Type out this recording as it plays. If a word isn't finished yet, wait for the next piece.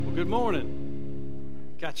Good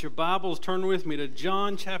morning. Got your Bibles? Turn with me to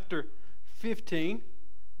John chapter 15.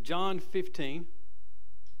 John 15.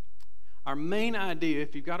 Our main idea,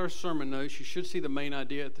 if you've got our sermon notes, you should see the main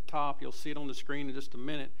idea at the top. You'll see it on the screen in just a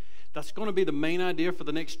minute. That's going to be the main idea for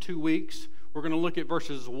the next 2 weeks. We're going to look at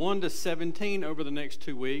verses 1 to 17 over the next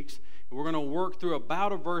 2 weeks. And we're going to work through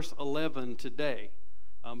about a verse 11 today.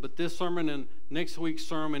 But this sermon and next week's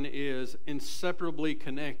sermon is inseparably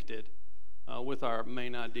connected with our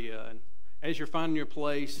main idea. And as you're finding your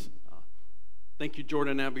place, thank you,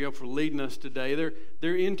 Jordan and Abigail, for leading us today.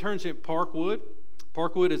 They're interns at Parkwood.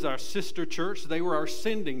 Parkwood is our sister church. They were our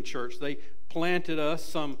sending church. They planted us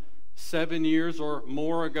some 7 years or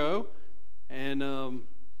more ago. And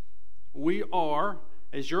we are,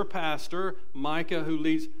 as your pastor, Micah, who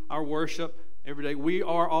leads our worship every day, we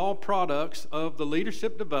are all products of the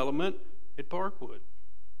leadership development at Parkwood.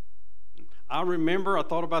 I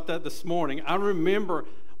thought about that this morning. I remember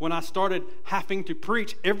when I started having to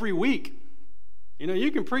preach every week. You know,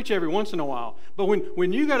 you can preach every once in a while, but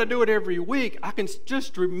when you got to do it every week, I can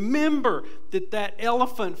just remember that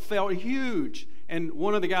elephant felt huge. And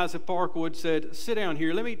one of the guys at Parkwood said, "Sit down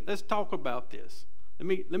here. Let's talk about this.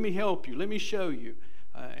 Let me help you. Let me show you."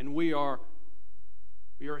 And we are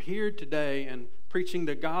here today and preaching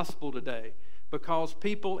the gospel today because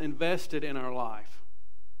people invested in our life.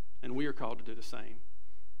 And we are called to do the same.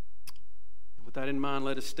 And with that in mind,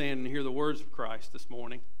 let us stand and hear the words of Christ this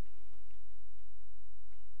morning.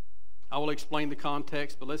 I will explain the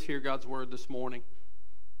context, but let's hear God's word this morning.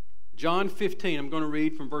 John 15, I'm going to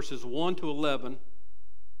read from verses 1 to 11.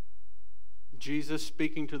 Jesus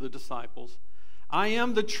speaking to the disciples. "I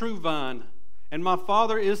am the true vine, and my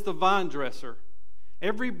Father is the vine dresser.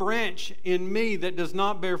 Every branch in me that does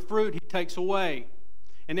not bear fruit, he takes away.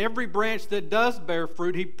 And every branch that does bear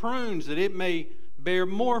fruit, he prunes that it may bear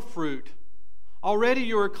more fruit. Already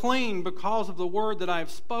you are clean because of the word that I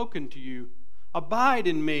have spoken to you. Abide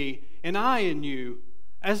in me, and I in you.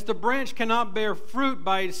 As the branch cannot bear fruit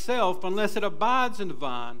by itself unless it abides in the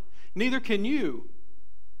vine, neither can you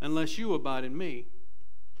unless you abide in me.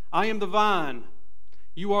 I am the vine,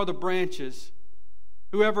 you are the branches.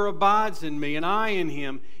 Whoever abides in me and I in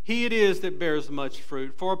him, he it is that bears much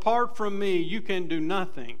fruit. For apart from me, you can do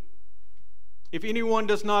nothing. If anyone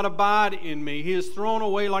does not abide in me, he is thrown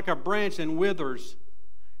away like a branch and withers.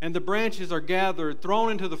 And the branches are gathered,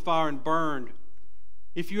 thrown into the fire and burned.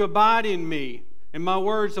 If you abide in me, and my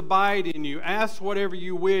words abide in you, ask whatever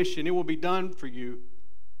you wish, and it will be done for you.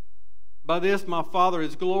 By this my Father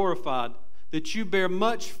is glorified, that you bear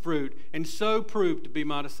much fruit, and so prove to be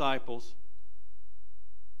my disciples.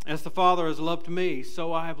 As the Father has loved me,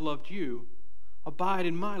 so I have loved you. Abide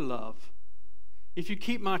in my love. If you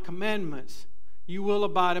keep my commandments, you will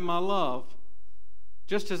abide in my love.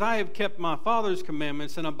 Just as I have kept my Father's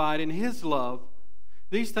commandments and abide in his love,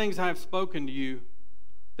 these things I have spoken to you,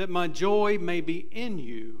 that my joy may be in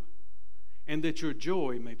you, and that your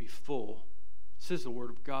joy may be full." This is the word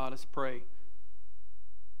of God. Let's pray.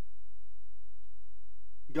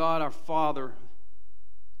 God, our Father,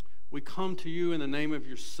 we come to you in the name of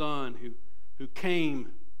your Son who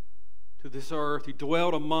came to this earth, who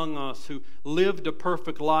dwelled among us, who lived a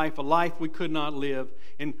perfect life, a life we could not live,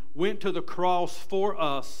 and went to the cross for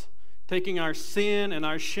us, taking our sin and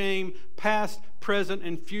our shame, past, present,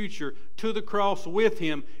 and future, to the cross with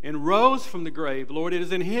him, and rose from the grave. Lord, it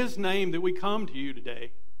is in his name that we come to you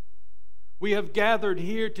today. We have gathered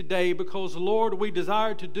here today because, Lord, we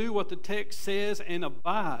desire to do what the text says and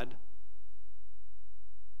abide.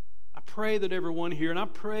 I pray that everyone here, and I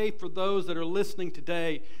pray for those that are listening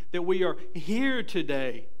today, that we are here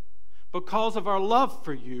today because of our love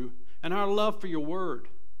for you and our love for your word.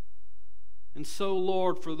 And so,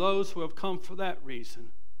 Lord, for those who have come for that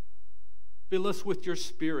reason, fill us with your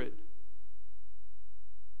Spirit.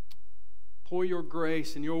 Pour your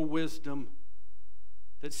grace and your wisdom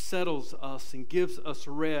that settles us and gives us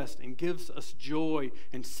rest and gives us joy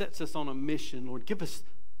and sets us on a mission. Lord, give us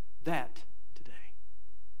that.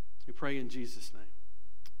 We pray in Jesus' name.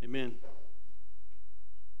 Amen.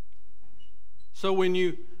 So when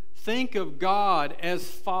you think of God as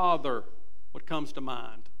Father, what comes to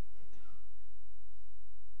mind?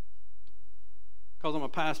 Because I'm a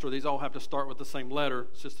pastor, these all have to start with the same letter.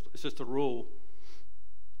 It's just a rule.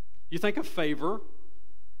 You think of favor,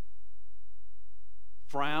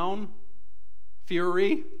 frown,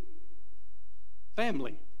 fury,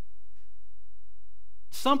 family.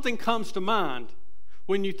 Something comes to mind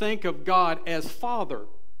when you think of God as Father.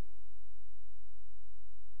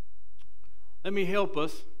 Let me help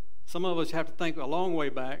us. Some of us have to think a long way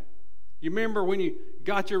back. You remember when you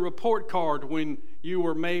got your report card when you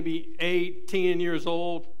were maybe 8, 10 years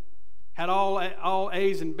old, had all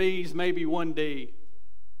A's and B's, maybe one D.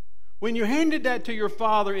 When you handed that to your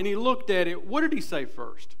father and he looked at it, what did he say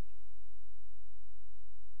first?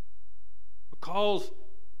 Because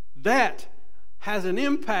that has an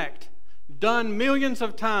impact done millions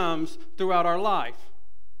of times throughout our life.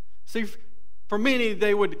 See, for many,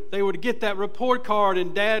 they would get that report card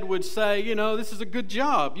and Dad would say, you know, this is a good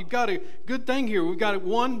job. You've got a good thing here. We've got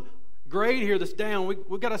one grade here that's down.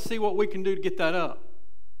 We've got to see what we can do to get that up.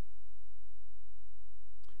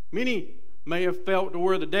 Many may have felt to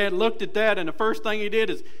where the dad looked at that and the first thing he did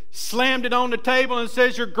is slammed it on the table and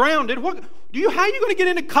says, you're grounded. How are you going to get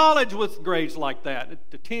into college with grades like that?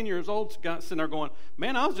 The 10 years old sitting there going,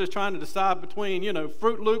 man, I was just trying to decide between,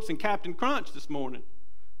 Fruit Loops and Captain Crunch this morning.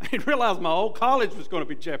 I didn't realize my whole college was going to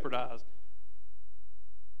be jeopardized.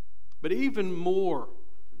 But even more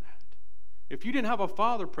than that, if you didn't have a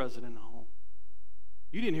father present in the home,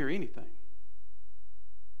 you didn't hear anything.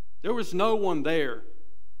 There was no one there.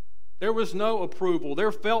 There was no approval.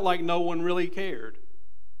 There felt like no one really cared.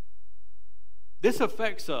 This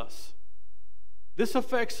affects us. This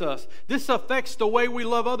affects us. This affects the way we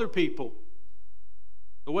love other people,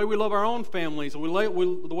 the way we love our own families, the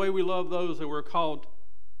way we love those that we're called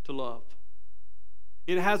to love.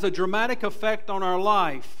 It has a dramatic effect on our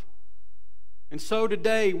life. And so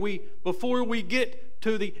today, before we get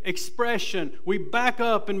to the expression, we back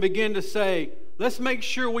up and begin to say, let's make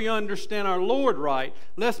sure we understand our Lord right.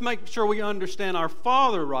 Let's make sure we understand our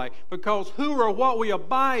Father right. Because who or what we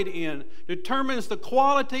abide in determines the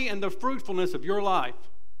quality and the fruitfulness of your life.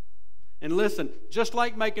 And listen, just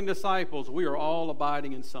like making disciples, we are all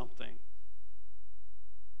abiding in something.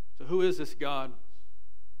 So who is this God?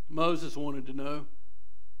 Moses wanted to know.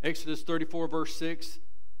 Exodus 34, verse 6,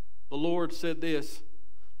 the Lord said this,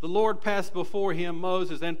 the Lord passed before him,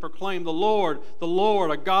 Moses, and proclaimed, the Lord,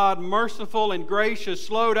 a God merciful and gracious,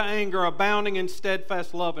 slow to anger, abounding in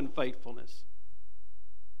steadfast love and faithfulness.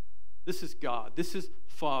 This is God. This is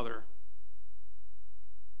Father.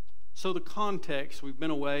 So the context, we've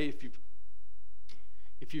been away.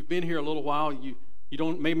 If you've been here a little while, you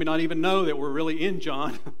don't maybe not even know that we're really in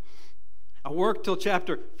John. I worked till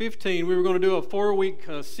chapter 15. We were going to do a 4-week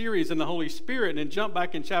series in the Holy Spirit and then jump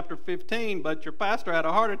back in chapter 15, but your pastor had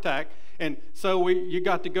a heart attack, and so you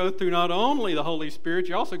got to go through not only the Holy Spirit,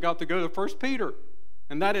 you also got to go to 1 Peter,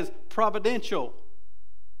 and that is providential.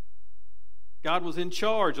 God was in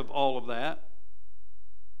charge of all of that,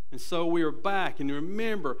 and so we are back. And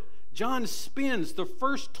remember, John spends the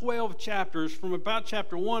first 12 chapters from about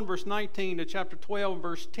chapter 1, verse 19 to chapter 12,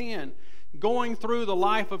 verse 10, going through the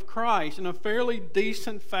life of Christ in a fairly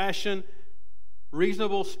decent fashion,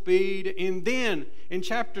 reasonable speed. And then in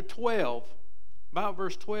chapter 12, about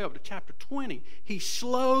verse 12 to chapter 20, he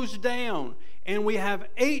slows down, and we have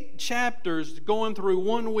 8 chapters going through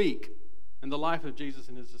 1 week in the life of Jesus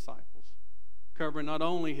and his disciples, covering not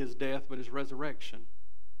only his death but his resurrection.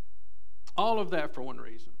 All of that for one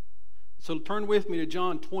reason. So turn with me to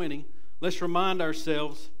John 20. Let's remind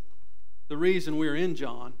ourselves the reason we're in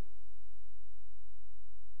John.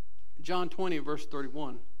 John 20, verse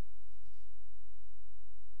 31.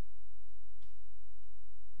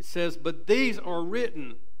 It says, but these are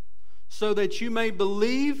written so that you may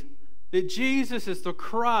believe that Jesus is the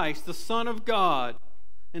Christ, the Son of God.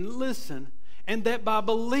 And listen, and that by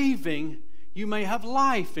believing you may have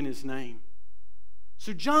life in his name.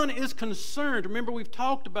 So John is concerned. Remember, we've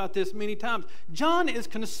talked about this many times. John is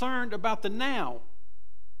concerned about the now.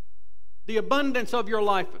 The abundance of your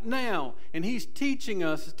life now. And he's teaching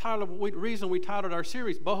us, the reason we titled our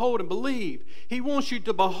series, Behold and Believe. He wants you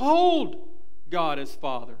to behold God as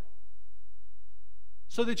Father,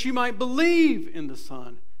 so that you might believe in the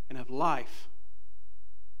Son and have life.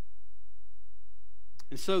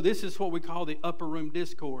 And so this is what we call the upper room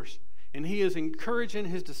discourse. And he is encouraging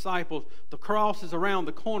his disciples. The cross is around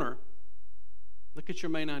the corner. Look at your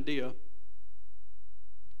main idea.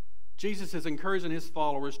 Jesus is encouraging his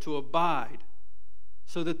followers to abide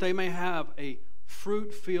so that they may have a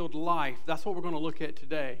fruit-filled life. That's what we're going to look at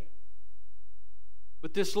today.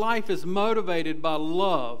 But this life is motivated by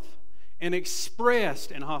love and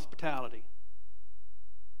expressed in hospitality.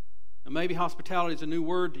 Now, maybe hospitality is a new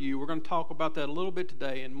word to you. We're going to talk about that a little bit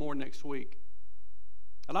today and more next week.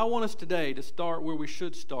 And I want us today to start where we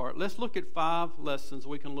should start. Let's look at 5 lessons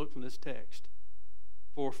we can look from this text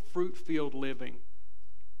for fruit-filled living.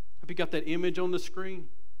 Have you got that image on the screen?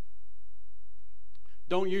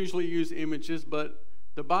 Don't usually use images, but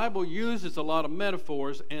the Bible uses a lot of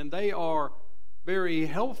metaphors, and they are very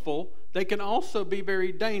helpful. They can also be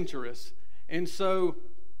very dangerous. And so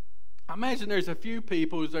I imagine there's a few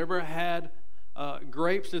people who's ever had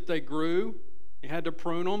grapes that they grew You had to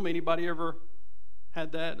prune them. Anybody ever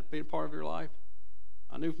had that being part of your life?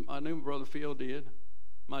 I knew Brother Phil did.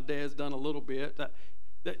 My dad's done a little bit.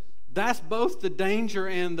 That's both the danger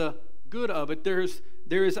and the good of it. There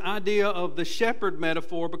is idea of the shepherd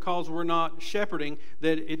metaphor, because we're not shepherding,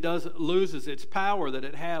 that it loses its power that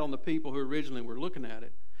it had on the people who originally were looking at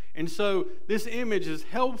it. And so this image is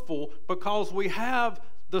helpful because we have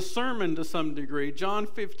the sermon to some degree. John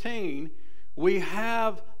 15, we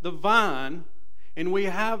have the vine, and we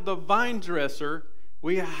have the vine dresser,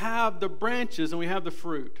 we have the branches, and we have the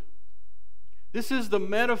fruit. This is the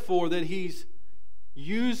metaphor that he's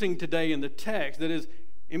using today in the text. That is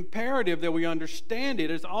imperative that we understand it.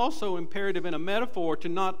 It's also imperative in a metaphor to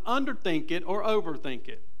not underthink it or overthink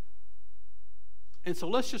it. And so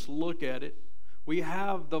let's just look at it. We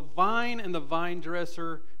have the vine and the vine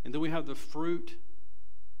dresser, and then we have the fruit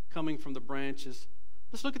coming from the branches.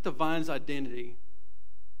 Let's look at the vine's identity.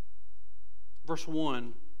 Verse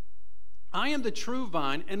 1. I am the true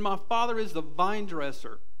vine, and my Father is the vine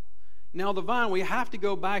dresser. Now the vine, we have to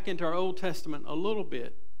go back into our Old Testament a little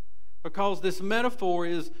bit, because this metaphor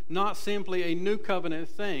is not simply a new covenant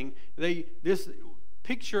thing. This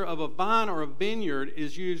picture of a vine or a vineyard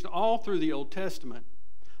is used all through the Old Testament.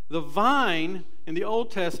 The vine in the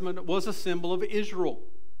Old Testament was a symbol of Israel.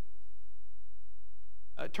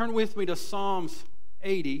 Turn with me to Psalms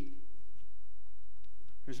 80.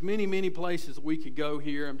 There's many, many places we could go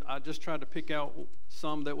here. I just tried to pick out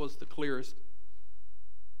some that was the clearest.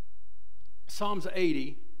 Psalms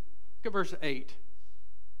 80, look at verse 8.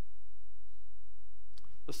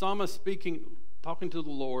 The psalmist talking to the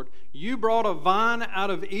Lord. You brought a vine out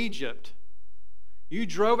of Egypt. You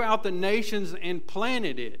drove out the nations and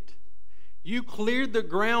planted it. You cleared the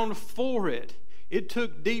ground for it. It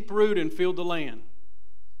took deep root and filled the land.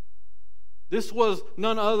 This was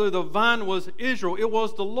none other. The vine was Israel. It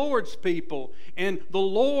was the Lord's people. And the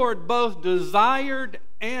Lord both desired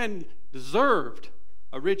and deserved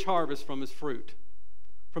a rich harvest from his fruit,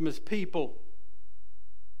 from his people.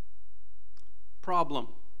 Problem,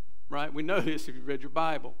 right? We know this if you've read your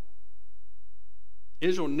Bible.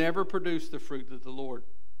 Israel never produced the fruit that the Lord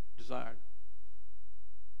desired.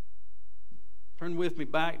 Turn with me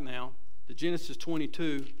back now to Genesis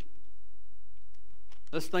 22.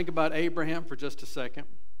 Let's think about Abraham for just a second.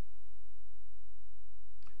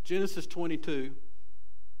 Genesis 22.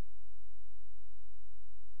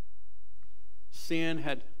 Sin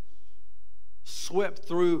had swept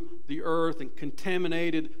through the earth and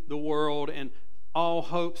contaminated the world, and all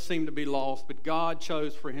hope seemed to be lost. But God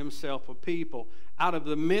chose for himself a people out of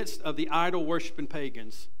the midst of the idol-worshiping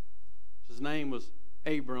pagans. His name was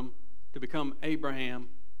Abram, to become Abraham.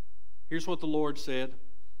 Here's what the Lord said.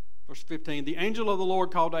 Verse 15, the angel of the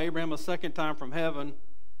Lord called to Abraham a second time from heaven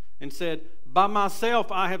and said, by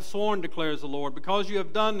myself I have sworn, declares the Lord, because you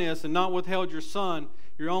have done this and not withheld your son,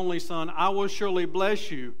 your only son, I will surely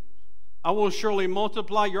bless you. I will surely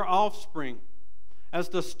multiply your offspring as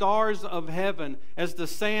the stars of heaven, as the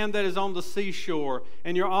sand that is on the seashore,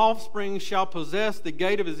 and your offspring shall possess the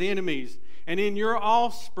gate of his enemies. And in your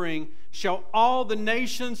offspring shall all the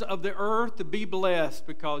nations of the earth be blessed,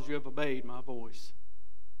 because you have obeyed my voice.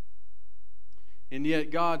 And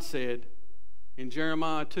yet God said in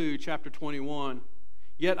Jeremiah 2, chapter 21,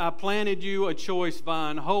 yet I planted you a choice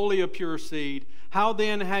vine, wholly of pure seed. How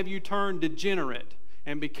then have you turned degenerate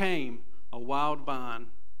and became a wild vine?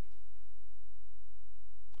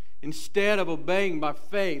 Instead of obeying by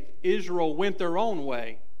faith, Israel went their own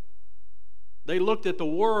way. They looked at the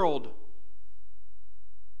world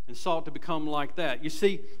and sought to become like that. You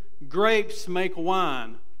see, grapes make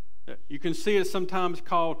wine. You can see it sometimes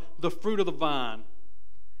called the fruit of the vine.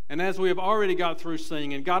 And as we have already got through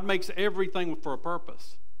singing, God makes everything for a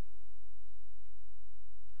purpose.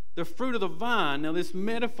 The fruit of the vine, now this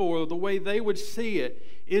metaphor, the way they would see it,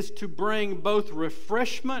 is to bring both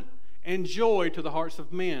refreshment and joy to the hearts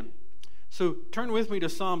of men. So turn with me to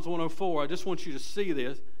Psalms 104. I just want you to see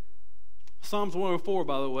this. Psalms 104,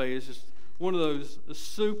 by the way, is just one of those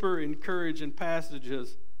super encouraging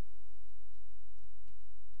passages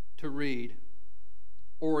to read.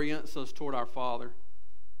 Orients us toward our Father.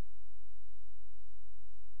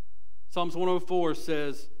 Psalms 104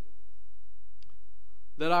 says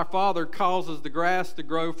that our Father causes the grass to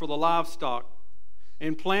grow for the livestock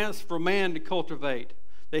and plants for man to cultivate,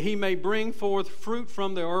 that he may bring forth fruit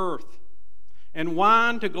from the earth, and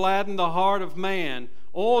wine to gladden the heart of man,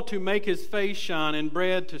 oil to make his face shine, and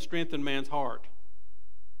bread to strengthen man's heart.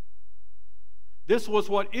 This was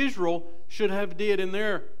what Israel should have did in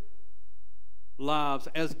their lives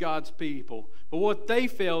as God's people. But what they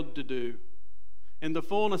failed to do, in the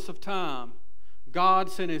fullness of time,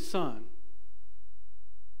 God sent his Son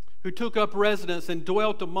who took up residence and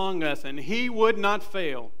dwelt among us, and He would not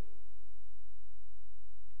fail.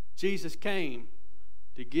 Jesus came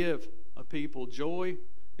to give a people joy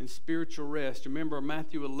and spiritual rest. Remember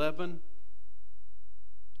Matthew 11?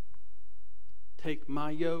 Take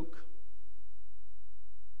my yoke.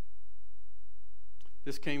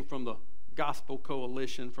 This came from the Gospel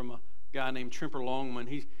Coalition, from a guy named Tremper Longman.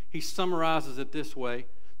 He summarizes it this way.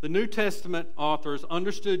 The New Testament authors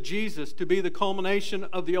understood Jesus to be the culmination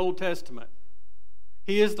of the Old Testament.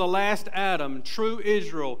 He is the last Adam, true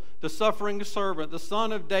Israel, the suffering servant, the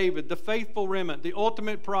son of David, the faithful remnant, the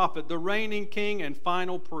ultimate prophet, the reigning king and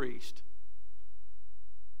final priest.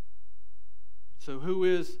 So who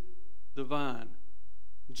is the vine?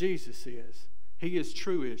 Jesus is. He is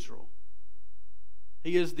true Israel.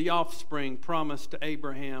 He is the offspring promised to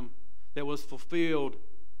Abraham that was fulfilled,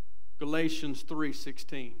 Galatians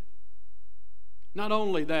 3:16. Not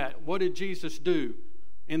only that, what did Jesus do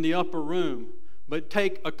in the upper room but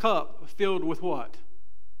take a cup filled with what?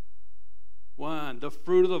 Wine, the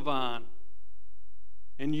fruit of the vine,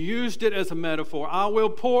 and used it as a metaphor. I will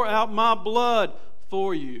pour out my blood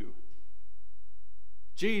for you.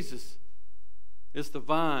 Jesus is the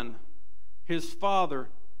vine. His Father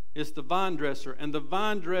is the vine dresser, and the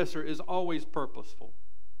vine dresser is always purposeful.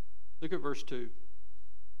 Look at verse 2.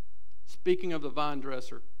 Speaking of the vine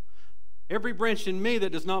dresser, every branch in me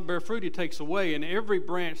that does not bear fruit he takes away, and every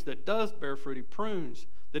branch that does bear fruit he prunes,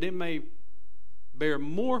 that it may bear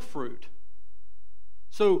more fruit.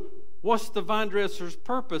 So what's the vine dresser's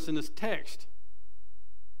purpose in this text?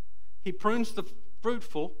 He prunes the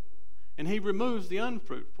fruitful and he removes the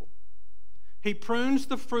unfruitful. He prunes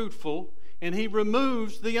the fruitful and he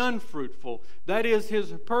removes the unfruitful. That is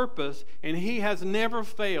his purpose, and he has never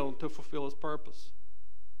failed to fulfill his purpose.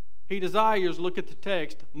 He desires, look at the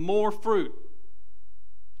text, more fruit.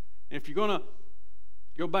 And if you're going to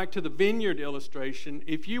go back to the vineyard illustration,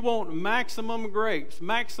 if you want maximum grapes,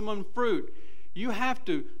 maximum fruit, you have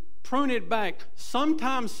to prune it back,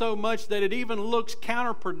 sometimes so much that it even looks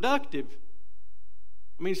counterproductive.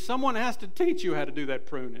 I mean, someone has to teach you how to do that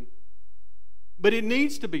pruning. But it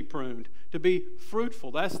needs to be pruned to be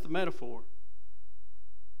fruitful. That's the metaphor.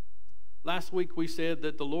 Last week we said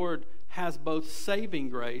that the Lord has both saving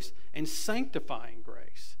grace and sanctifying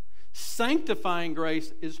grace. Sanctifying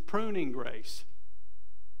grace is pruning grace.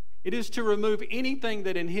 It is to remove anything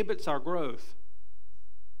that inhibits our growth.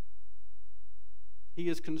 He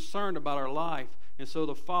is concerned about our life, and so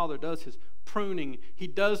the Father does his pruning. He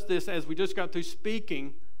does this, as we just got through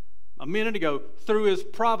speaking a minute ago, through his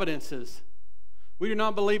providences. We do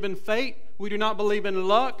not believe in fate. We do not believe in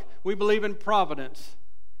luck. We believe in providence.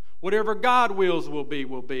 Whatever God wills will be,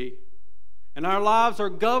 will be. And our lives are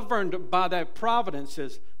governed by that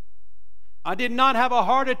providences. I did not have a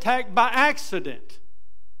heart attack by accident.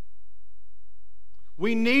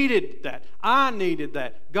 We needed that. I needed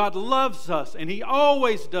that. God loves us, and he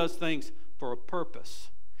always does things for a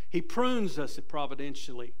purpose. He prunes us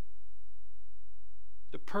providentially.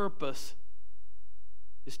 The purpose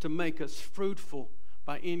is to make us fruitful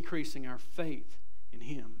by increasing our faith in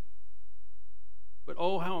him. But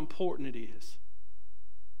oh, how important it is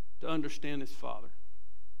to understand his Father.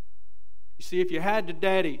 You see, if you had the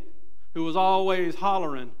daddy who was always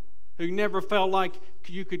hollering, who never felt like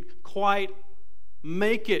you could quite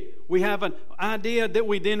make it, we have an idea that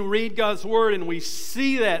we then read God's Word and we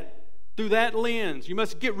see that through that lens. You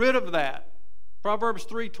must get rid of that. Proverbs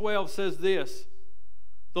 3:12 says this: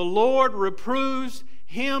 the Lord reproves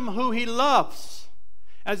him who he loves,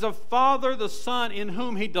 as a father the son in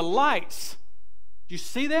whom he delights. Do you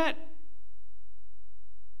see that?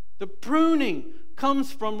 The pruning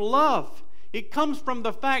comes from love. It comes from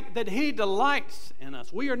the fact that he delights in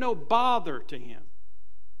us. We are no bother to him.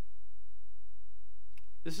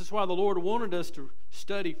 This is why the Lord wanted us to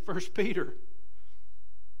study 1 Peter.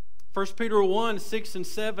 1 Peter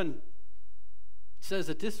 1:6-7 says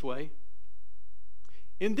it this way: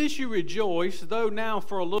 in this you rejoice, though now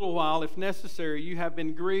for a little while, if necessary, you have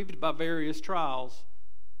been grieved by various trials.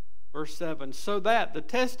 Verse 7, so that the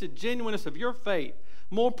tested genuineness of your faith,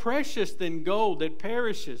 more precious than gold that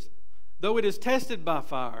perishes, though it is tested by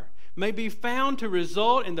fire, may be found to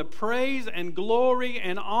result in the praise and glory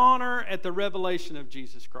and honor at the revelation of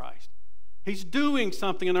Jesus Christ. He's doing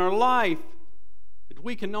something in our life that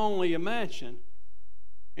we can only imagine.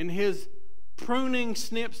 And his pruning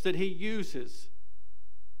snips that he uses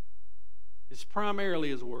is primarily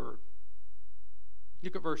his word.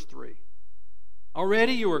 Look at verse 3.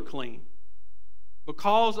 Already you are clean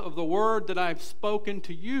because of the word that I have spoken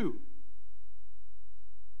to you.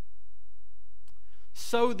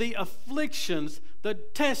 So the afflictions, the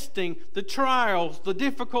testing, the trials, the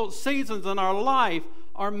difficult seasons in our life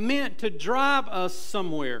are meant to drive us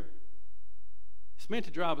somewhere. It's meant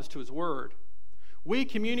to drive us to His Word. We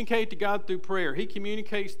communicate to God through prayer. He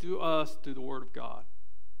communicates to us through the Word of God.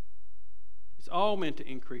 It's all meant to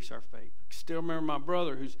increase our faith. I still remember my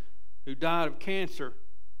brother who died of cancer.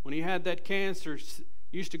 When he had that cancer,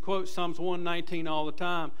 used to quote Psalms 119 all the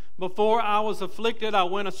time. Before I was afflicted, I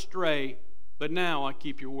went astray, but now I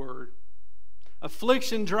keep your word.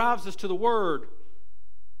 Affliction drives us to the Word.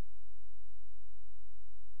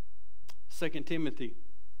 2 Timothy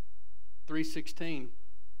 3:16,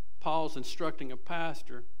 Paul's instructing a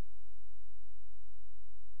pastor.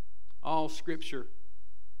 All Scripture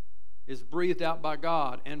is breathed out by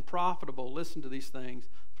God and profitable, listen to these things,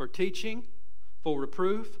 for teaching, for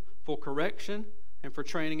reproof, for correction, and for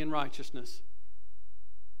training in righteousness.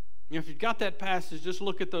 If you've got that passage, just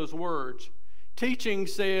look at those words. Teaching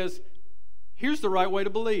says, here's the right way to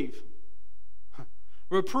believe.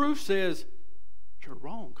 Reproof says, you're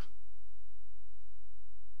wrong.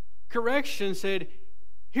 Correction said,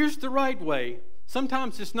 here's the right way.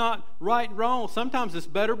 Sometimes it's not right and wrong. Sometimes it's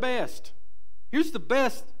better best. Here's the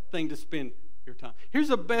best thing to spend your time. Here's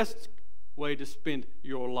the best way to spend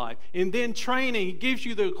your life. And then training, He gives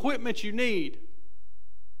you the equipment you need.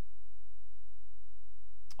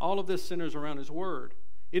 All of this centers around His Word.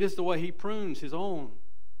 It is the way He prunes His own.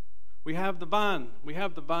 We have the vine. We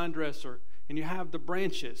have the vine dresser. And you have the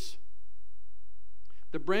branches.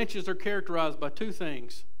 The branches are characterized by two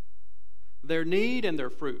things: their need and their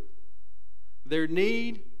fruit. Their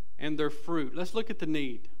need and their fruit. Let's look at the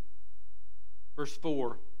need. Verse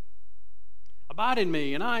 4. Abide in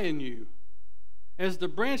me, and I in you. As the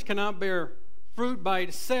branch cannot bear fruit by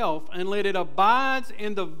itself unless it abides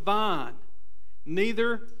in the vine,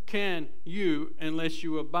 neither can you unless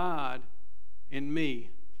you abide in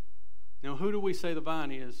me. Now, who do we say the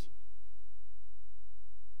vine is?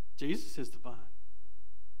 Jesus is the vine.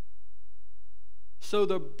 So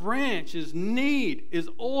the branch's need is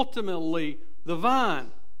ultimately the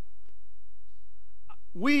vine.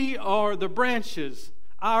 We are the branches.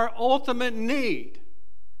 Our ultimate need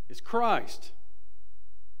is Christ.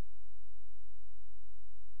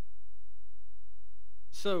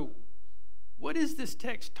 So, what is this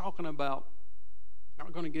text talking about? I'm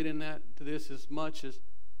not going to get into this as much as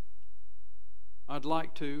I'd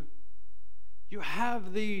like to. You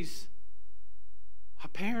have these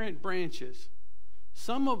apparent branches,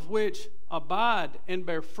 some of which abide and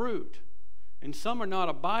bear fruit, and some are not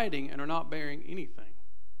abiding and are not bearing anything.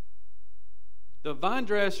 The vine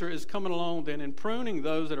dresser is coming along then and pruning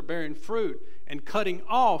those that are bearing fruit and cutting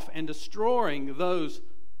off and destroying those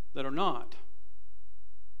that are not.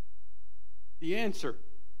 The answer: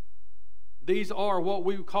 these are what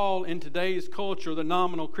we call in today's culture the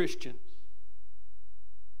nominal Christian.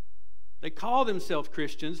 They call themselves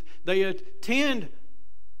Christians. They attend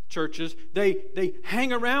churches. They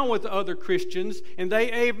hang around with other Christians, and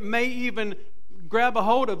they may even grab a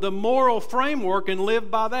hold of the moral framework and live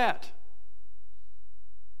by that.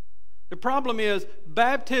 The problem is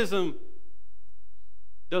baptism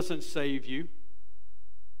doesn't save you.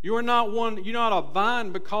 You're not a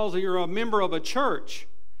vine because you're a member of a church.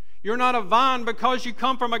 You're not a vine because you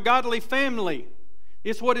come from a godly family.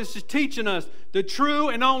 It's what it's teaching us. The true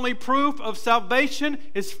and only proof of salvation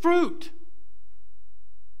is fruit.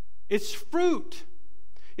 It's fruit.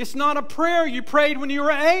 It's not a prayer you prayed when you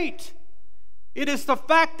were 8. It is the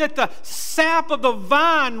fact that the sap of the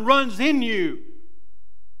vine runs in you.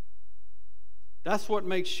 That's what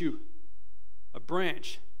makes you a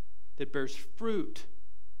branch that bears fruit.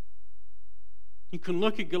 You can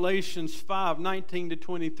look at Galatians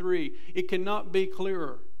 5:19-23. It cannot be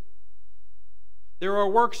clearer. There are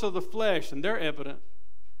works of the flesh, and they're evident.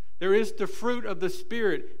 There is the fruit of the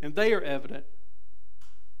Spirit, and they are evident.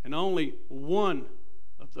 And only one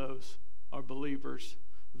of those are believers,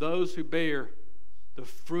 those who bear the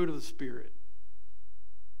fruit of the Spirit.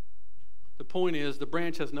 The point is, the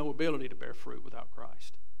branch has no ability to bear fruit without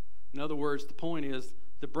Christ. In other words, the point is,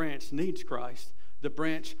 the branch needs Christ. The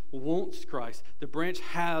branch wants Christ. The branch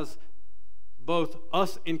has both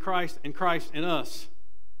us in Christ and Christ in us.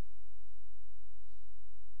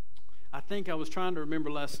 I think I was trying to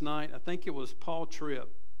remember last night. I think it was Paul Tripp.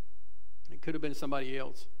 It could have been somebody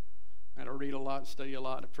else. I had to read a lot, study a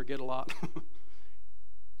lot, and forget a lot.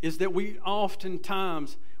 Is that we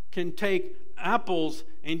oftentimes can take apples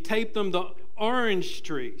and tape them to orange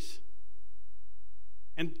trees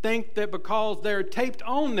and think that because they're taped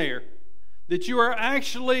on there that you are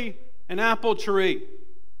actually an apple tree.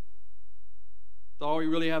 So all you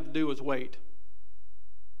really have to do is wait.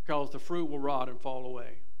 because the fruit will rot and fall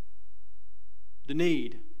away. The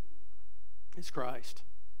need is Christ.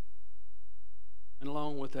 And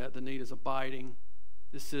along with that, the need is abiding.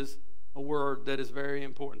 This is a word that is very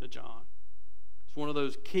important to John. It's one of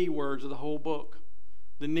those key words of the whole book.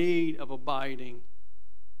 The need of abiding.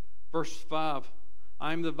 Verse 5,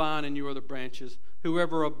 I am the vine and you are the branches.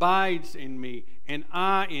 Whoever abides in me and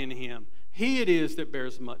I in him, he it is that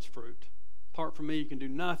bears much fruit. Apart from me, you can do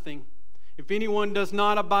nothing. If anyone does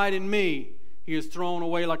not abide in me, he is thrown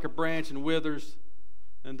away like a branch and withers,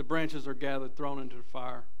 and the branches are gathered, thrown into the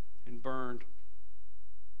fire, and burned.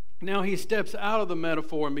 Now he steps out of the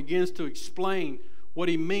metaphor and begins to explain what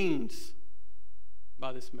he means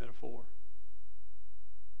by this metaphor.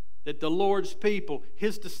 That the Lord's people,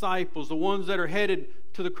 his disciples, the ones that are headed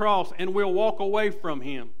to the cross and will walk away from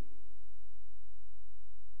him,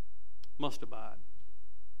 must abide.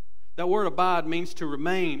 That word abide means to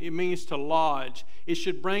remain. It means to lodge. It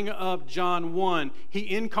should bring up John 1. He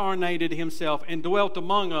incarnated himself and dwelt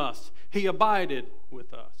among us. He abided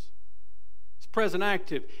with us. It's present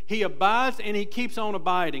active. He abides and he keeps on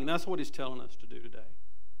abiding. That's what he's telling us to do today.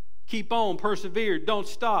 Keep on, persevere, don't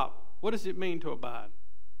stop. What does it mean to abide?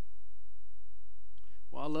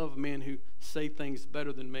 Well, I love men who say things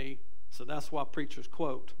better than me, so that's why preachers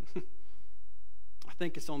quote. I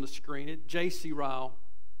think it's on the screen. J.C. Ryle.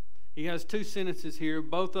 He has 2 sentences here.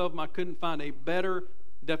 Both of them, I couldn't find a better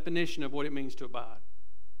definition of what it means to abide.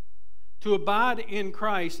 To abide in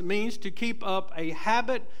Christ means to keep up a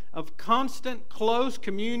habit of constant, close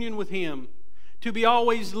communion with him, to be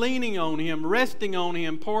always leaning on him, resting on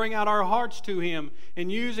him, pouring out our hearts to him,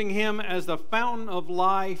 and using him as the fountain of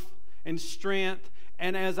life and strength,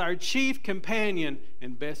 and as our chief companion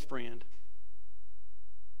and best friend.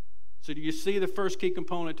 So do you see the first key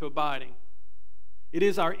component to abiding? It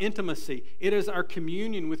is our intimacy. It is our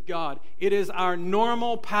communion with God. It is our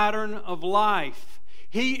normal pattern of life.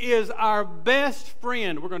 He is our best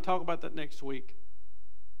friend. We're going to talk about that next week.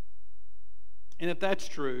 And if that's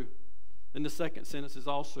true, then the second sentence is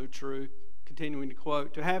also true. Continuing to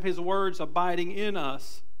quote, to have his words abiding in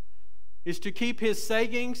us is to keep his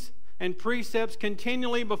sayings and precepts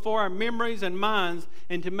continually before our memories and minds,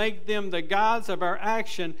 and to make them the guides of our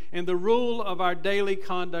action and the rule of our daily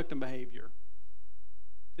conduct and behavior.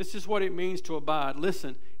 This is what it means to abide.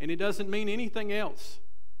 Listen, and it doesn't mean anything else.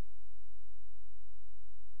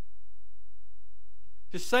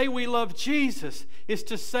 To say we love Jesus is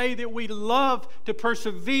to say that we love to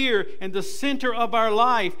persevere, and the center of our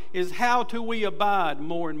life is how do we abide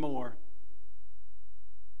more and more.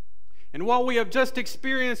 And what we have just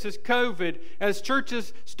experienced is COVID, as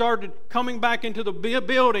churches started coming back into the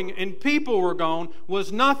building and people were gone,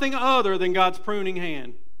 was nothing other than God's pruning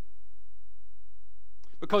hand.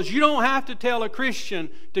 Because you don't have to tell a Christian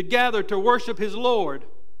to gather to worship his Lord.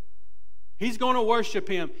 He's going to worship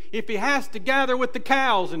him. If he has to gather with the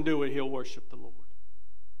cows and do it, he'll worship the Lord.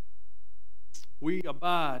 We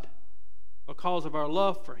abide because of our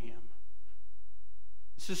love for him.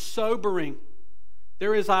 This is sobering.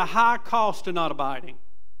 There is a high cost to not abiding.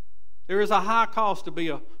 There is a high cost to be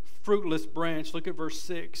a fruitless branch. Look at verse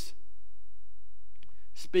 6.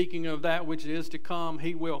 Speaking of that which is to come,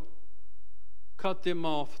 he will cut them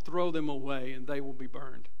off, throw them away, and they will be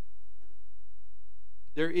burned.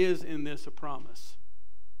 There is in this a promise.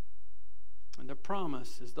 And the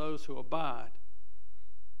promise is those who abide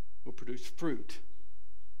will produce fruit.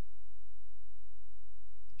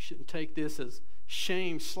 You shouldn't take this as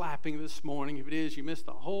shame slapping this morning. If it is, you missed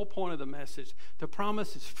the whole point of the message. The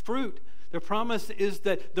promise is fruit. The promise is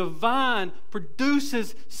that the vine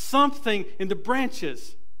produces something in the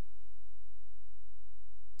branches.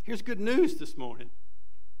 Here's good news this morning.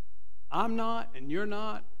 I'm not, and you're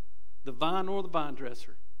not, the vine or the vine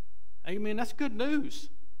dresser. Amen. That's good news.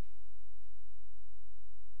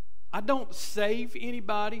 I don't save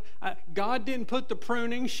anybody. God didn't put the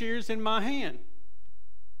pruning shears in my hand.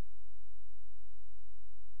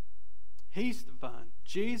 He's the vine.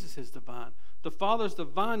 Jesus is the vine. The Father's the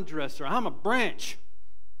vine dresser. I'm a branch.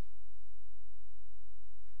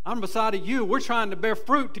 I'm beside of you. We're trying to bear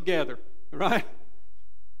fruit together, right?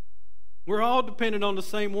 We're all dependent on the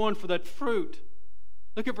same one for that fruit.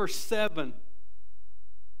 Look at verse 7.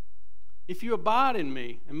 If you abide in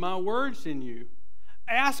me and my words in you,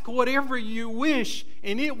 ask whatever you wish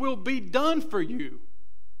and it will be done for you.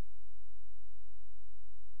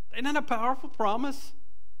 Isn't that a powerful promise?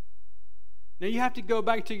 Now you have to go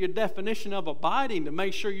back to your definition of abiding to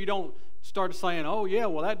make sure you don't start saying, oh yeah,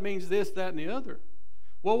 well that means this, that, and the other.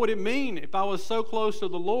 What would it mean if I was so close to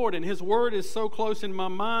the Lord and his word is so close in my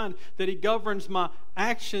mind that he governs my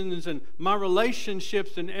actions and my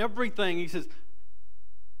relationships and everything? He says,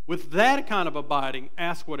 With that kind of abiding,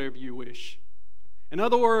 ask whatever you wish. In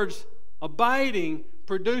other words, abiding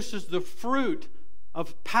produces the fruit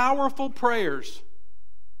of powerful prayers.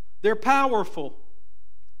 They're powerful.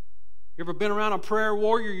 You ever been around a prayer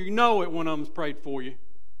warrior? You know it when one of them's prayed for you.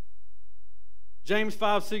 James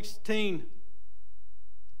 5:16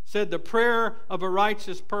 said, the prayer of a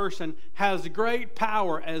righteous person has great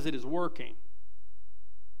power as it is working.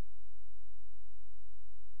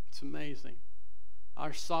 It's amazing.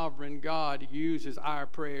 Our sovereign God uses our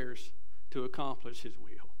prayers to accomplish His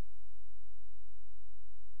will.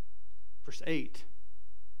 Verse 8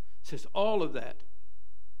 says all of that,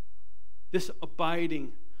 this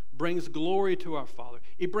abiding brings glory to our Father.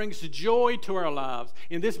 It brings joy to our lives,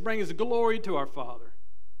 and this brings glory to our Father.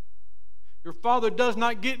 Your Father does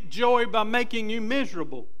not get joy by making you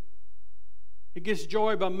miserable. He gets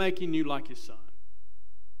joy by making you like His Son.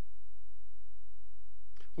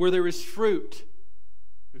 Where there is fruit,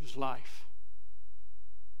 there's life.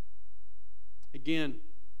 Again,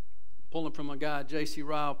 pulling from a guy, J.C.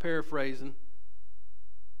 Ryle, paraphrasing,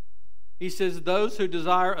 he says, those who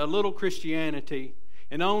desire a little Christianity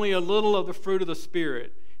and only a little of the fruit of the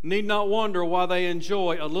Spirit need not wonder why they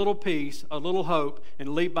enjoy a little peace, a little hope,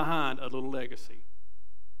 and leave behind a little legacy.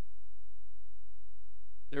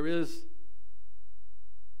 There is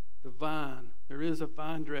the vine. There is a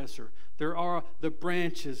vine dresser. There are the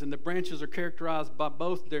branches, and the branches are characterized by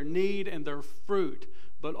both their need and their fruit.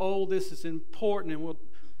 But oh, this is important, and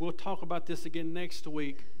we'll talk about this again next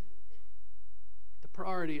week. The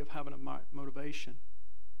priority of having a motivation.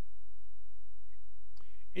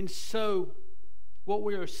 And so, what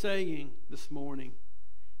we are saying this morning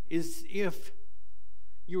is if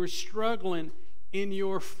you are struggling in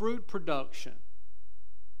your fruit production,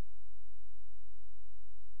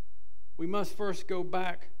 we must first go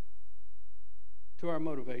back to our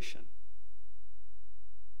motivation.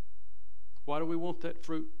 Why do we want that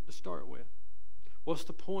fruit to start with? What's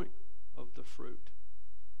the point of the fruit?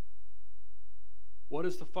 What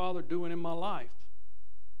is the Father doing in my life?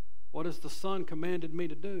 What has the Son commanded me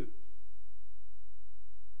to do?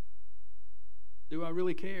 Do I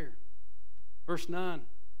really care? Verse 9.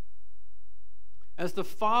 As the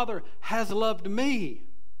Father has loved me,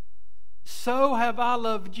 so have I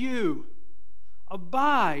loved you.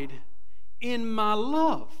 Abide in my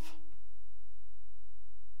love.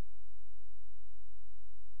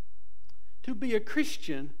 To be a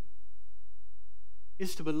Christian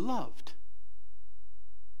is to be loved.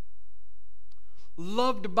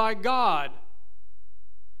 Loved by God,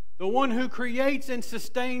 the one who creates and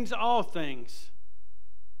sustains all things.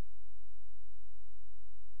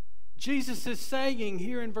 Jesus is saying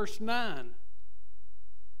here in verse 9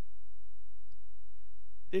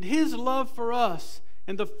 that His love for us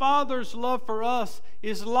and the Father's love for us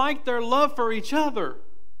is like their love for each other.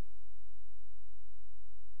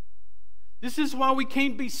 This is why we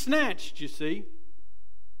can't be snatched, you see.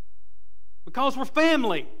 Because we're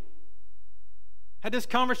family. Had this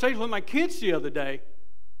conversation with my kids the other day.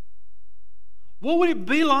 What would it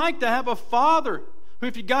be like to have a father who,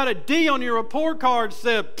 if you got a D on your report card,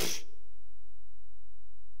 said,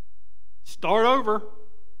 start over?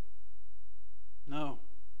 No.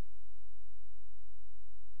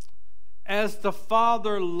 As the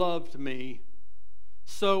Father loved me,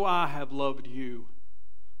 so I have loved you.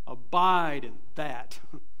 Abide in that.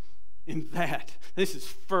 In that. This is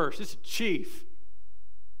first. This is chief.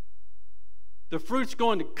 The fruit's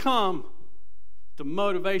going to come. The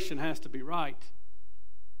motivation has to be right.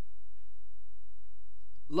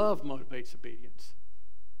 Love motivates obedience.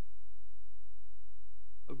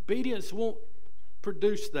 Obedience won't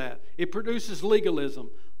produce that. It produces legalism.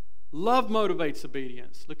 Love motivates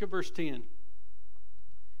obedience. Look at verse 10.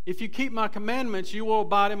 If you keep my commandments, you will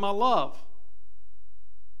abide in my love,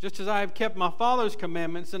 just as I have kept my Father's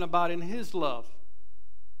commandments and abide in His love.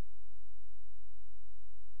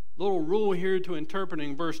 Little rule here to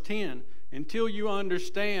interpreting verse 10. Until you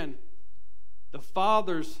understand the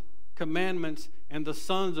Father's commandments and the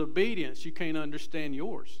Son's obedience, you can't understand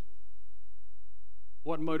yours.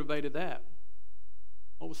 What motivated that?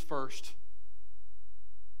 What was first?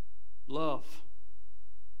 Love.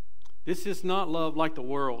 This is not love like the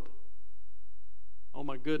world. Oh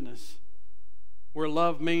my goodness. Where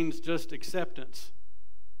love means just acceptance.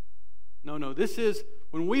 No. This is,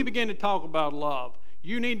 when we begin to talk about love,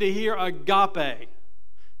 you need to hear agape.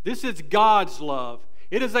 This is God's love.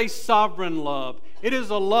 It is a sovereign love. It is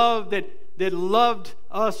a love that loved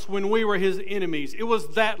us when we were His enemies. It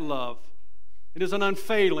was that love. It is an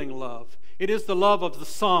unfailing love. It is the love of the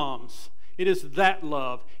Psalms. It is that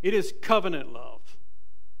love. It is covenant love.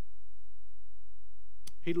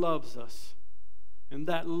 He loves us. And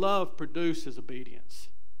that love produces obedience.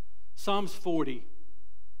 Psalms 40,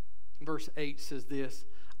 verse 8 says this,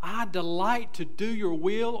 I delight to do your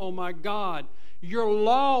will, O my God. Your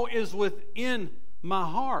law is within my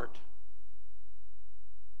heart.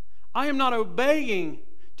 I am not obeying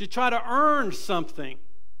to try to earn something.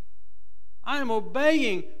 I am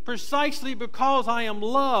obeying precisely because I am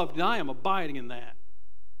loved, and I am abiding in that.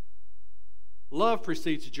 Love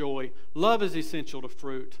precedes joy. Love is essential to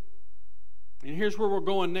fruit. And here's where we're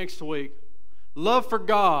going next week. Love for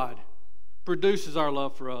God produces our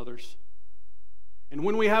love for others. And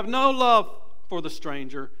when we have no love for the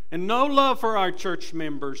stranger and no love for our church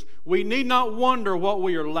members, we need not wonder what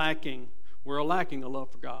we are lacking. We're lacking a love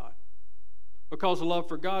for God. Because a love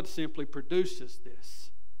for God simply produces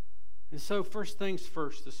this. And so, first things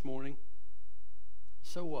first this morning,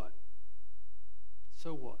 so what?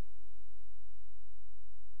 So what?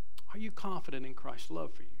 Are you confident in Christ's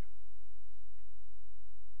love for you?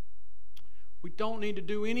 We don't need to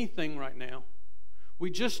do anything right now.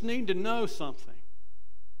 We just need to know something.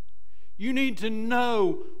 You need to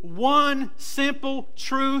know one simple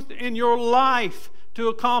truth in your life to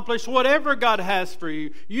accomplish whatever God has for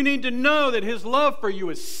you. You need to know that His love for you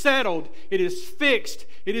is settled, it is fixed,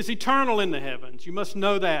 it is eternal in the heavens. You must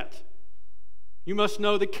know that. You must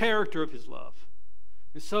know the character of His love.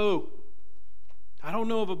 And so, I don't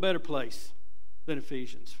know of a better place than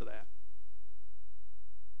Ephesians for that.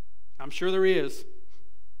 I'm sure there is.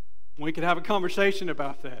 We could have a conversation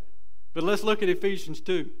about that. But let's look at Ephesians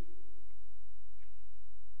 2.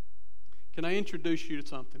 Can I introduce you to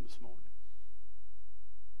something this morning?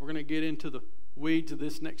 We're going to get into the weeds of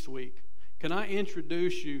this next week. Can I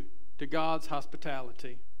introduce you to God's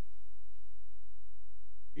hospitality?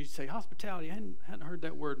 You say, hospitality, I hadn't heard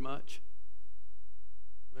that word much.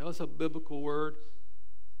 Well, it's a biblical word.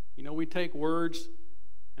 You know, we take words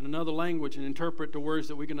in another language and interpret the words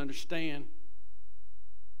that we can understand.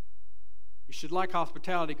 You should like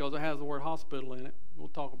hospitality because it has the word hospital in it. We'll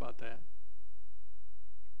talk about that.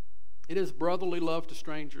 It is brotherly love to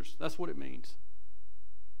strangers. That's what it means.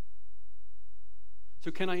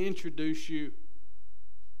 So can I introduce you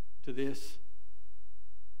to this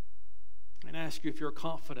and ask you if you're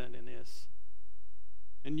confident in this?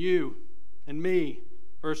 And you and me,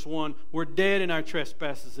 verse 1, we're dead in our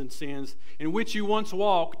trespasses and sins, in which you once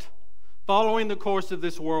walked, following the course of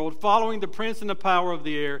this world, following the prince and the power of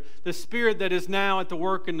the air, the spirit that is now at the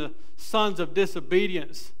work in the sons of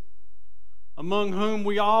disobedience, among whom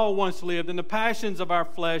we all once lived in the passions of our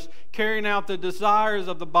flesh, carrying out the desires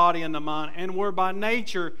of the body and the mind, and were by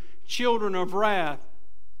nature children of wrath,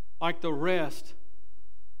 like the rest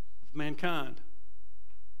of mankind.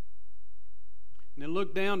 And then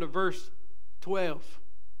look down to verse 12.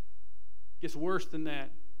 It gets worse than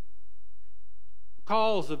that.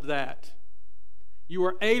 Because of that, you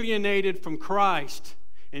are alienated from Christ,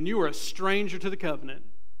 and you are a stranger to the covenant.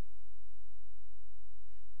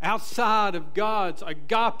 Outside of God's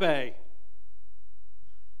agape.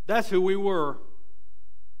 That's who we were.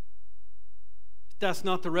 But that's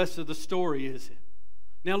not the rest of the story, is it?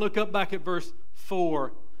 Now look up back at verse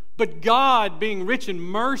 4. But God, being rich in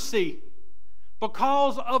mercy,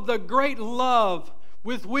 because of the great love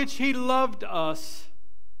with which He loved us,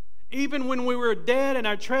 even when we were dead in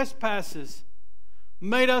our trespasses,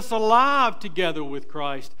 made us alive together with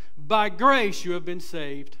Christ. By grace you have been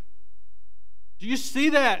saved. Do you see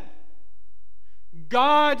that?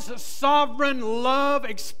 God's sovereign love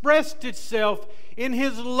expressed itself in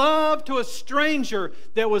His love to a stranger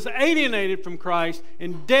that was alienated from Christ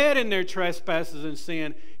and dead in their trespasses and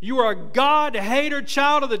sin. You are a God-hater,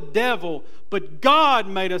 child of the devil, but God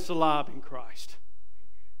made us alive in Christ.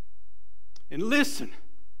 And listen,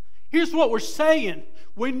 here's what we're saying.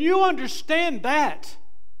 When you understand that,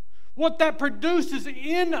 what that produces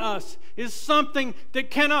in us is something that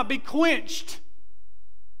cannot be quenched.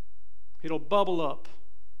 It'll bubble up.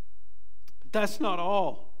 But that's not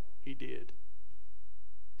all He did.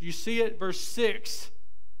 Do you see it? Verse 6.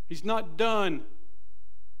 He's not done.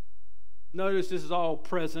 Notice this is all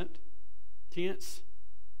present tense.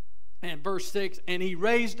 And verse 6, and He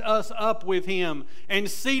raised us up with Him and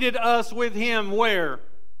seated us with Him where?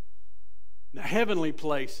 In the heavenly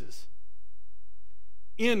places.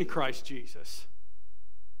 In Christ Jesus.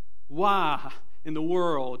 Why in the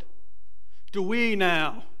world do we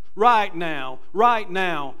now, right now,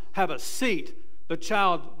 have a seat, the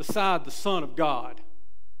child beside the Son of God?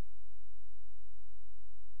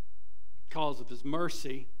 Because of His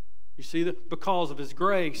mercy. You see that? Because of His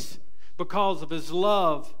grace. Because of His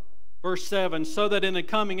love. Verse 7, so that in the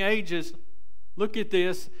coming ages Look at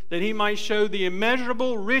this, that He might show the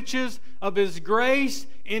immeasurable riches of His grace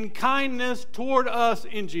in kindness toward us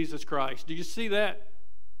in Jesus Christ. Do you see that?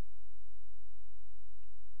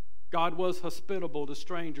 God was hospitable to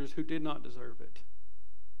strangers who did not deserve it.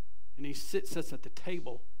 And He sits us at the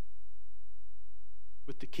table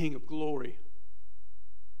with the King of glory.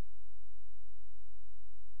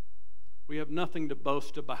 We have nothing to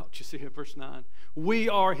boast about, you see in verse 9. We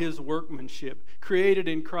are His workmanship, created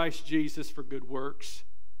in Christ Jesus for good works.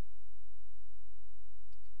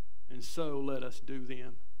 And so let us do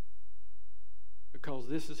them. Because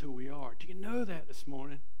this is who we are. Do you know that this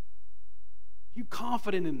morning? Are you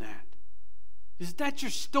confident in that? Is that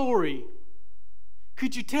your story?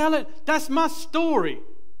 Could you tell it? That's my story.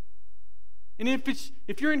 And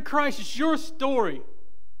if you're in Christ, it's your story.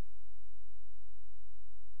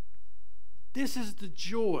 This is the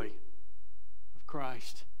joy of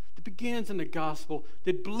Christ that begins in the gospel,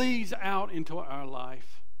 that bleeds out into our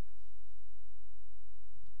life.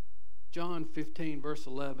 John 15, verse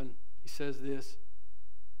 11, he says this.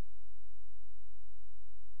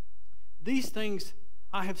 These things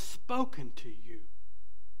I have spoken to you.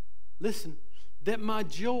 Listen, that my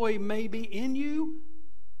joy may be in you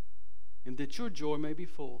and that your joy may be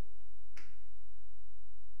full.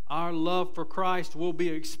 Our love for Christ will be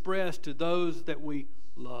expressed to those that we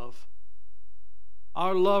love.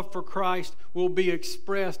 Our love for Christ will be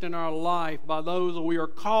expressed in our life by those that we are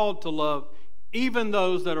called to love, even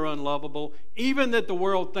those that are unlovable, even that the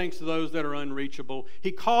world thinks of those that are unreachable.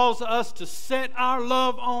 He calls us to set our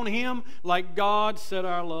love on Him like God set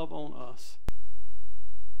our love on us.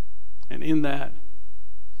 And in that,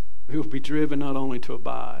 we will be driven not only to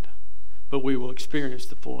abide, but we will experience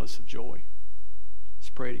the fullness of joy. Let's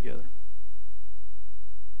pray together.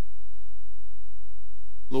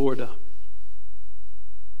 Lord,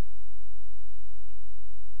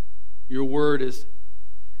 your word is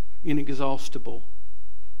inexhaustible.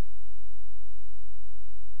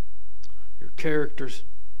 Your characters,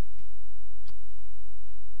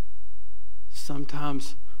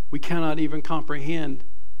 sometimes we cannot even comprehend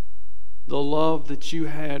the love that you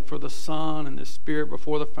had for the Son and the Spirit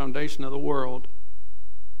before the foundation of the world.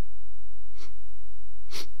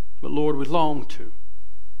 But Lord, we long to.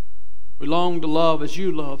 We long to love as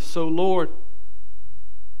you love. So Lord,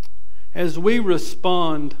 as we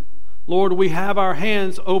respond, Lord, we have our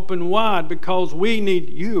hands open wide because we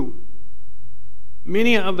need you.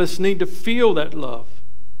 Many of us need to feel that love.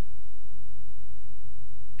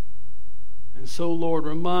 And so, Lord,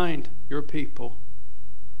 remind your people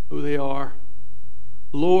who they are.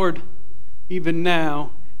 Lord, even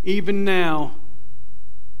now,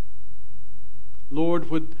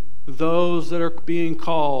 Lord, would those that are being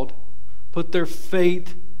called put their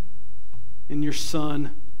faith in your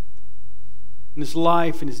Son, in His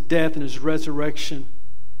life, in His death, and His resurrection.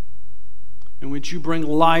 And would you bring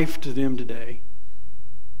life to them today?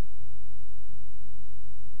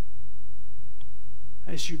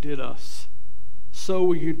 As you did us, so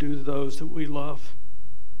will you do to those that we love.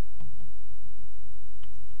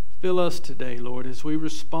 Fill us today, Lord, as we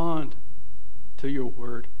respond to your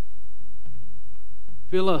word.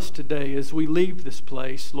 Fill us today as we leave this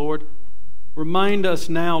place, Lord. Remind us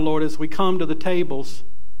now, Lord, as we come to the tables,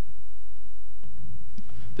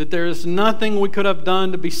 that there is nothing we could have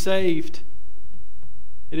done to be saved.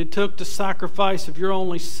 And it took the sacrifice of your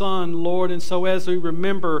only Son, Lord. And so as we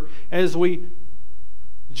remember, as we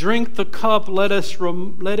drink the cup, let it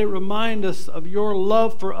remind us of your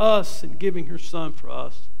love for us and giving your Son for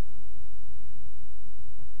us.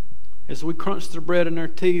 As we crunch the bread in our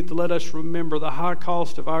teeth, let us remember the high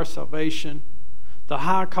cost of our salvation, the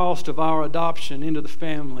high cost of our adoption into the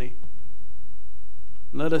family.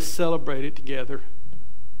 Let us celebrate it together.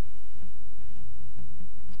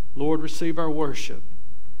 Lord, receive our worship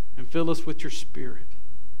and fill us with your Spirit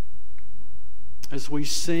as we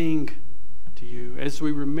sing to you, as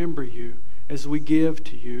we remember you, as we give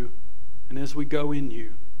to you, and as we go in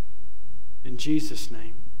you. In Jesus'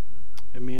 name, amen.